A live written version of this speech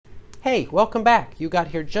Hey, welcome back. You got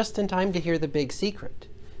here just in time to hear the big secret.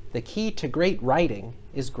 The key to great writing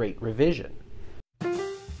is great revision.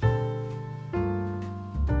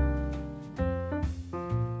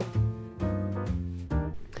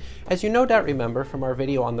 As you no doubt remember from our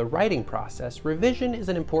video on the writing process, revision is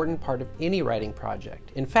an important part of any writing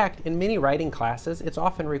project. In fact, in many writing classes, it's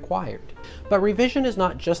often required. But revision is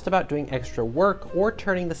not just about doing extra work or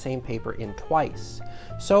turning the same paper in twice.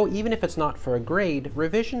 So even if it's not for a grade,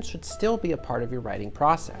 revision should still be a part of your writing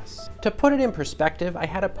process. To put it in perspective, I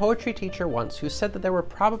had a poetry teacher once who said that there were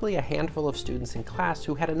probably a handful of students in class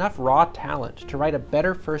who had enough raw talent to write a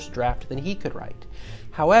better first draft than he could write.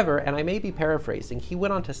 However, and I may be paraphrasing, he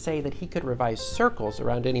went on to say that he could revise circles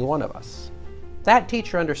around any one of us. That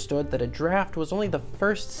teacher understood that a draft was only the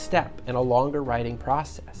first step in a longer writing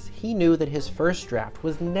process. He knew that his first draft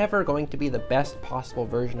was never going to be the best possible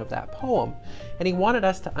version of that poem, and he wanted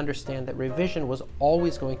us to understand that revision was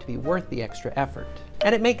always going to be worth the extra effort.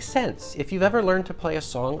 And it makes sense. If you've ever learned to play a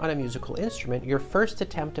song on a musical instrument, your first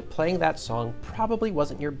attempt at playing that song probably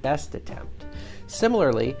wasn't your best attempt.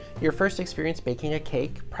 Similarly, your first experience baking a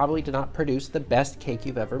cake probably did not produce the best cake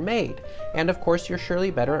you've ever made. And of course, you're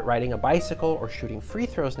surely better at riding a bicycle or shooting free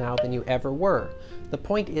throws now than you ever were. The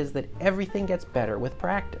point is that everything gets better with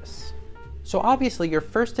practice. So obviously, your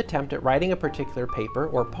first attempt at writing a particular paper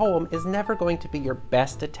or poem is never going to be your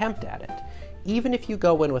best attempt at it. Even if you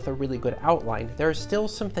go in with a really good outline, there are still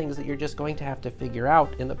some things that you're just going to have to figure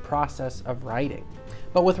out in the process of writing.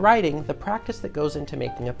 But with writing, the practice that goes into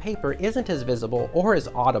making a paper isn't as visible or as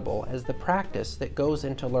audible as the practice that goes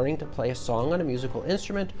into learning to play a song on a musical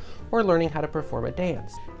instrument or learning how to perform a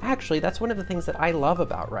dance. Actually, that's one of the things that I love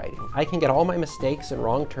about writing. I can get all my mistakes and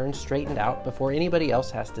wrong turns straightened out before anybody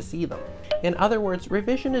else has to see them. In other words,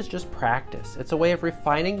 revision is just practice. It's a way of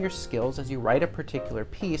refining your skills as you write a particular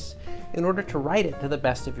piece in order to write it to the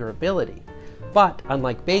best of your ability. But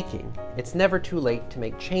unlike baking, it's never too late to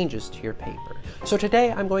make changes to your paper. So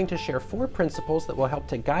today I'm going to share 4 principles that will help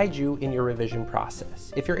to guide you in your revision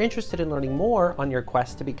process. If you're interested in learning more on your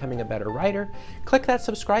quest to becoming a better writer, click that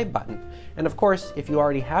subscribe button. And of course, if you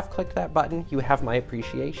already have clicked that button, you have my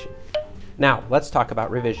appreciation. Now, let's talk about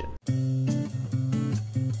revision.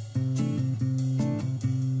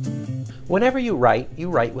 Whenever you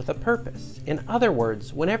write with a purpose. In other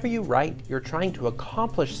words, whenever you write, you're trying to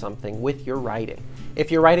accomplish something with your writing.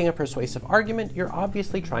 If you're writing a persuasive argument, you're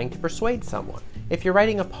obviously trying to persuade someone. If you're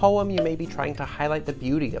writing a poem, you may be trying to highlight the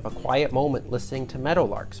beauty of a quiet moment listening to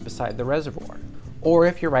meadowlarks beside the reservoir. Or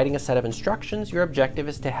if you're writing a set of instructions, your objective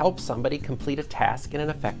is to help somebody complete a task in an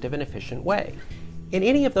effective and efficient way. In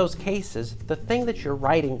any of those cases, the thing that you're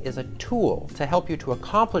writing is a tool to help you to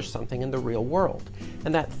accomplish something in the real world.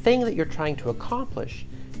 And that thing that you're trying to accomplish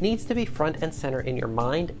needs to be front and center in your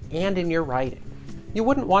mind and in your writing. You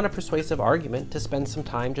wouldn't want a persuasive argument to spend some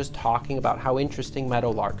time just talking about how interesting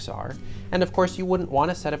meadowlarks are. And of course, you wouldn't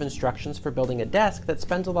want a set of instructions for building a desk that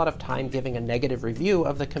spends a lot of time giving a negative review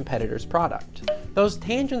of the competitor's product. Those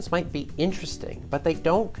tangents might be interesting, but they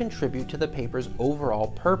don't contribute to the paper's overall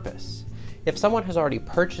purpose. If someone has already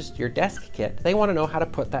purchased your desk kit, they want to know how to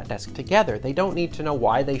put that desk together. They don't need to know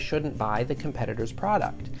why they shouldn't buy the competitor's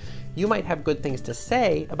product. You might have good things to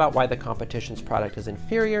say about why the competition's product is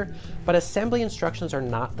inferior, but assembly instructions are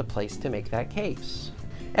not the place to make that case.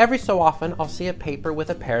 Every so often, I'll see a paper with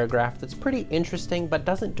a paragraph that's pretty interesting but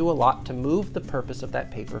doesn't do a lot to move the purpose of that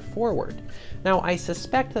paper forward. Now, I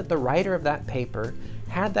suspect that the writer of that paper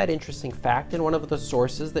had that interesting fact in one of the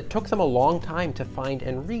sources that took them a long time to find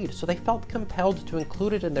and read, so they felt compelled to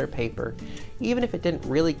include it in their paper, even if it didn't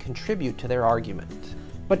really contribute to their argument.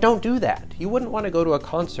 But don't do that. You wouldn't want to go to a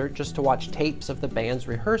concert just to watch tapes of the band's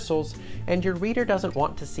rehearsals, and your reader doesn't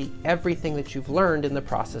want to see everything that you've learned in the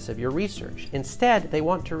process of your research. Instead, they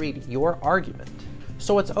want to read your argument.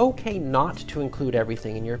 So it's okay not to include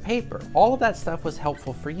everything in your paper. All of that stuff was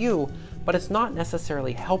helpful for you, but it's not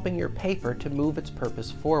necessarily helping your paper to move its purpose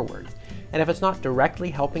forward. And if it's not directly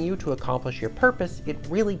helping you to accomplish your purpose, it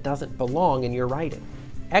really doesn't belong in your writing.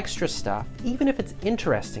 Extra stuff, even if it's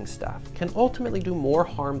interesting stuff, can ultimately do more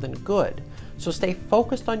harm than good. So stay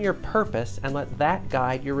focused on your purpose and let that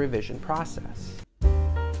guide your revision process.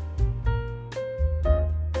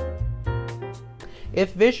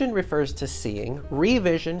 If vision refers to seeing,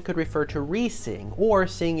 revision could refer to re-seeing or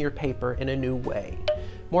seeing your paper in a new way.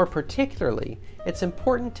 More particularly, it's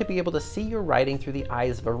important to be able to see your writing through the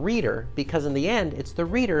eyes of a reader, because in the end, it's the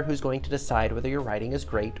reader who's going to decide whether your writing is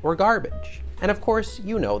great or garbage. And of course,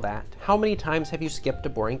 you know that. How many times have you skipped a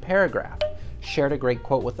boring paragraph, shared a great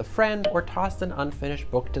quote with a friend, or tossed an unfinished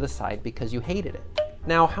book to the side because you hated it?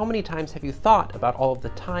 Now, how many times have you thought about all of the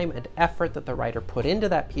time and effort that the writer put into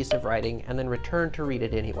that piece of writing and then returned to read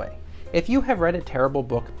it anyway? If you have read a terrible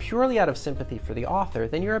book purely out of sympathy for the author,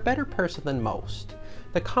 then you're a better person than most.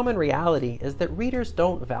 The common reality is that readers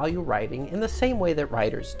don't value writing in the same way that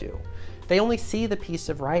writers do. They only see the piece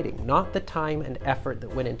of writing, not the time and effort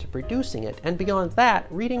that went into producing it, and beyond that,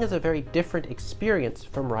 reading is a very different experience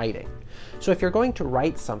from writing. So if you're going to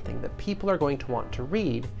write something that people are going to want to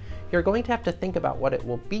read, you're going to have to think about what it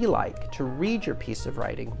will be like to read your piece of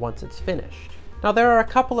writing once it's finished. Now, there are a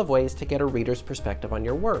couple of ways to get a reader's perspective on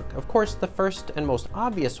your work. Of course, the first and most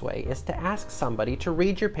obvious way is to ask somebody to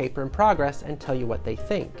read your paper in progress and tell you what they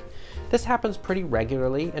think. This happens pretty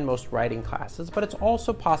regularly in most writing classes, but it's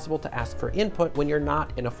also possible to ask for input when you're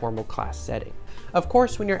not in a formal class setting. Of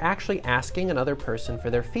course, when you're actually asking another person for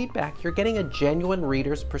their feedback, you're getting a genuine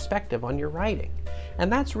reader's perspective on your writing.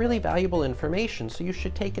 And that's really valuable information, so you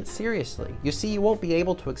should take it seriously. You see, you won't be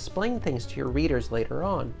able to explain things to your readers later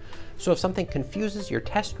on. So if something confuses your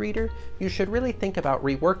test reader, you should really think about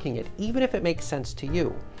reworking it, even if it makes sense to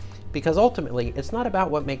you. Because ultimately, it's not about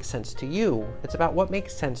what makes sense to you, it's about what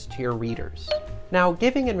makes sense to your readers. Now,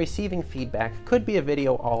 giving and receiving feedback could be a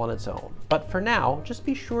video all on its own, but for now, just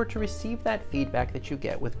be sure to receive that feedback that you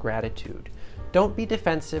get with gratitude. Don't be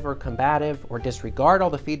defensive or combative or disregard all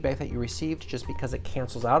the feedback that you received just because it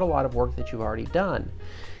cancels out a lot of work that you've already done.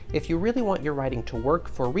 If you really want your writing to work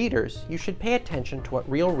for readers, you should pay attention to what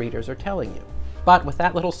real readers are telling you. But with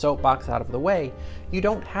that little soapbox out of the way, you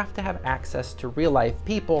don't have to have access to real-life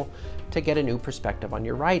people to get a new perspective on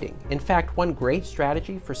your writing. In fact, one great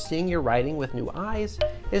strategy for seeing your writing with new eyes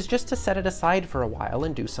is just to set it aside for a while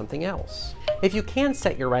and do something else. If you can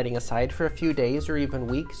set your writing aside for a few days or even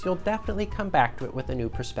weeks, you'll definitely come back to it with a new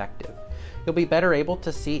perspective. You'll be better able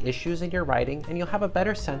to see issues in your writing, and you'll have a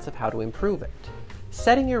better sense of how to improve it.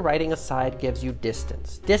 Setting your writing aside gives you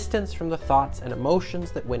distance. Distance from the thoughts and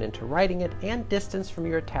emotions that went into writing it, and distance from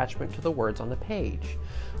your attachment to the words on the page.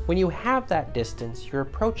 When you have that distance, you're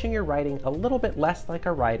approaching your writing a little bit less like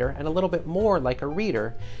a writer and a little bit more like a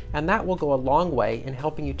reader, and that will go a long way in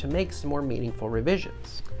helping you to make some more meaningful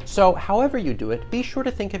revisions. So however you do it, be sure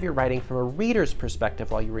to think of your writing from a reader's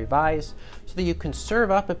perspective while you revise, so that you can serve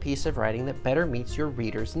up a piece of writing that better meets your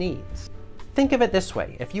reader's needs. Think of it this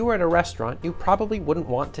way: if you were at a restaurant, you probably wouldn't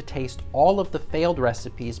want to taste all of the failed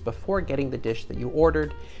recipes before getting the dish that you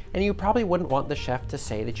ordered, and you probably wouldn't want the chef to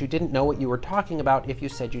say that you didn't know what you were talking about if you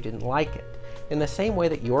said you didn't like it. In the same way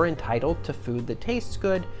that you're entitled to food that tastes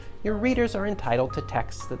good, your readers are entitled to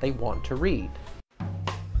texts that they want to read.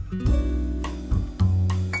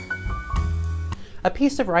 A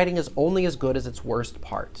piece of writing is only as good as its worst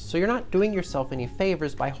parts, so you're not doing yourself any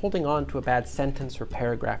favors by holding on to a bad sentence or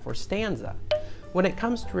paragraph or stanza. When it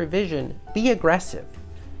comes to revision, be aggressive.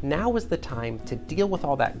 Now is the time to deal with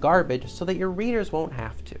all that garbage so that your readers won't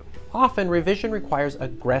have to. Often, revision requires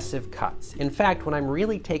aggressive cuts. In fact, when I'm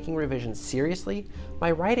really taking revision seriously,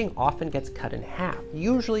 my writing often gets cut in half,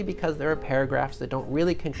 usually because there are paragraphs that don't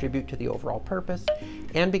really contribute to the overall purpose,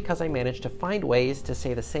 and because I manage to find ways to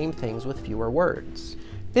say the same things with fewer words.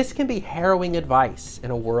 This can be harrowing advice in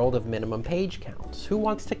a world of minimum page counts. Who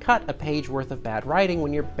wants to cut a page worth of bad writing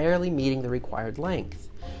when you're barely meeting the required length?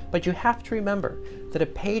 But you have to remember that a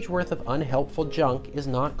page worth of unhelpful junk is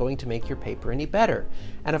not going to make your paper any better.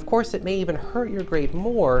 And of course, it may even hurt your grade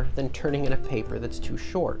more than turning in a paper that's too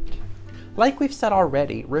short. Like we've said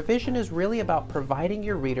already, revision is really about providing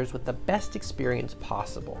your readers with the best experience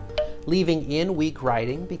possible. Leaving in weak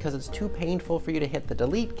writing because it's too painful for you to hit the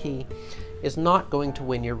delete key is not going to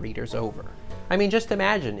win your readers over. I mean, just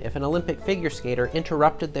imagine if an Olympic figure skater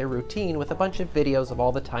interrupted their routine with a bunch of videos of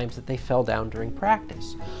all the times that they fell down during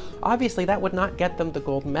practice. Obviously, that would not get them the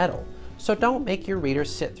gold medal. So don't make your readers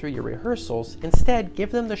sit through your rehearsals. Instead,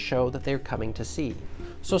 give them the show that they're coming to see.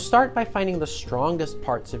 So start by finding the strongest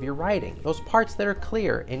parts of your writing, those parts that are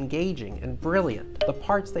clear, engaging, and brilliant, the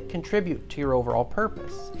parts that contribute to your overall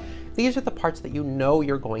purpose. These are the parts that you know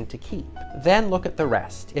you're going to keep. Then look at the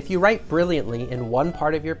rest. If you write brilliantly in one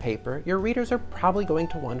part of your paper, your readers are probably going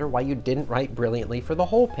to wonder why you didn't write brilliantly for the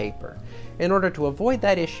whole paper. In order to avoid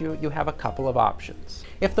that issue, you have a couple of options.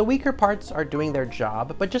 If the weaker parts are doing their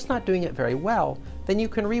job, but just not doing it very well, then you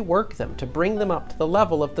can rework them to bring them up to the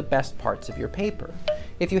level of the best parts of your paper.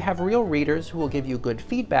 If you have real readers who will give you good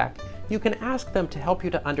feedback, you can ask them to help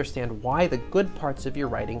you to understand why the good parts of your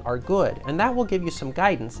writing are good, and that will give you some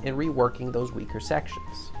guidance in reworking those weaker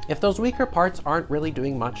sections. If those weaker parts aren't really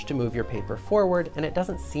doing much to move your paper forward, and it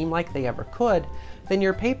doesn't seem like they ever could, then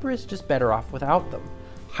your paper is just better off without them.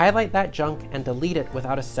 Highlight that junk and delete it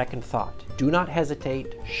without a second thought. Do not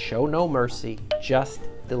hesitate, show no mercy, just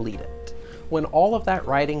delete it. When all of that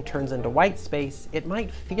writing turns into white space, it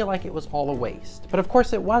might feel like it was all a waste. But of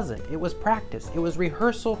course it wasn't. It was practice. It was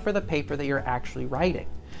rehearsal for the paper that you're actually writing.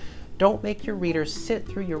 Don't make your readers sit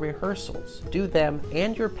through your rehearsals. Do them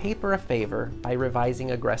and your paper a favor by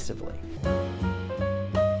revising aggressively.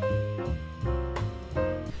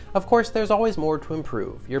 Of course, there's always more to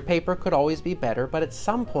improve. Your paper could always be better, but at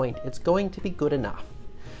some point, it's going to be good enough.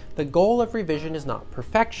 The goal of revision is not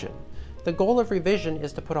perfection. The goal of revision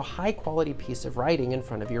is to put a high-quality piece of writing in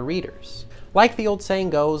front of your readers. Like the old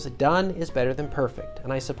saying goes, done is better than perfect,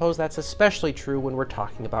 and I suppose that's especially true when we're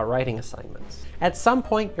talking about writing assignments. At some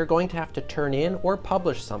point, you're going to have to turn in or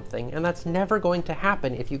publish something, and that's never going to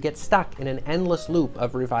happen if you get stuck in an endless loop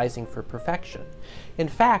of revising for perfection. In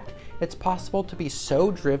fact, it's possible to be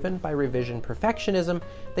so driven by revision perfectionism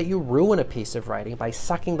that you ruin a piece of writing by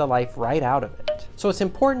sucking the life right out of it. So it's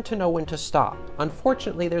important to know when to stop.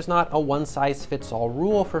 Unfortunately, there's not a one-size-fits-all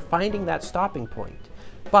rule for finding that stopping point.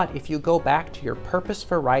 But if you go back to your purpose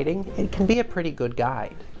for writing, it can be a pretty good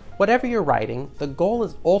guide. Whatever you're writing, the goal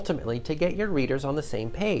is ultimately to get your readers on the same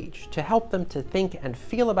page, to help them to think and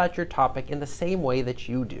feel about your topic in the same way that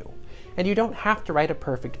you do. And you don't have to write a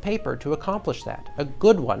perfect paper to accomplish that. A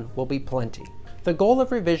good one will be plenty. The goal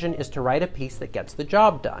of revision is to write a piece that gets the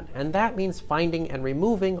job done, and that means finding and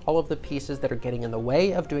removing all of the pieces that are getting in the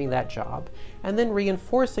way of doing that job, and then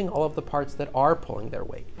reinforcing all of the parts that are pulling their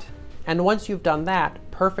weight. And once you've done that,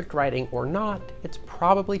 perfect writing or not, it's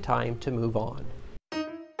probably time to move on.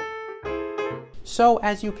 So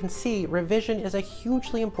as you can see, revision is a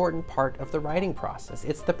hugely important part of the writing process.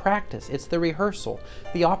 It's the practice, it's the rehearsal,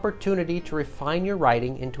 the opportunity to refine your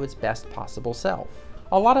writing into its best possible self.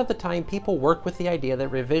 A lot of the time people work with the idea that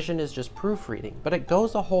revision is just proofreading, but it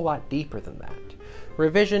goes a whole lot deeper than that.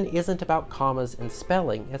 Revision isn't about commas and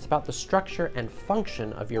spelling, it's about the structure and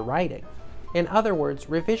function of your writing. In other words,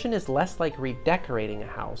 revision is less like redecorating a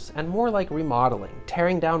house and more like remodeling,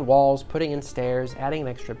 tearing down walls, putting in stairs, adding an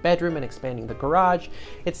extra bedroom and expanding the garage.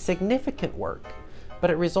 It's significant work,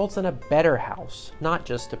 but it results in a better house, not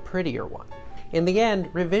just a prettier one. In the end,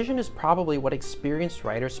 revision is probably what experienced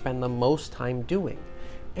writers spend the most time doing.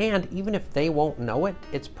 And even if they won't know it,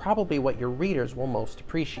 it's probably what your readers will most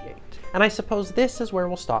appreciate. And I suppose this is where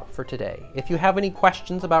we'll stop for today. If you have any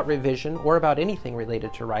questions about revision or about anything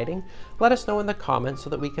related to writing, let us know in the comments so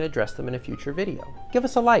that we can address them in a future video. Give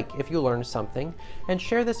us a like if you learned something, and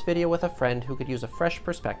share this video with a friend who could use a fresh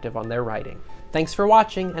perspective on their writing. Thanks for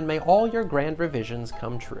watching, and may all your grand revisions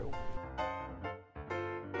come true.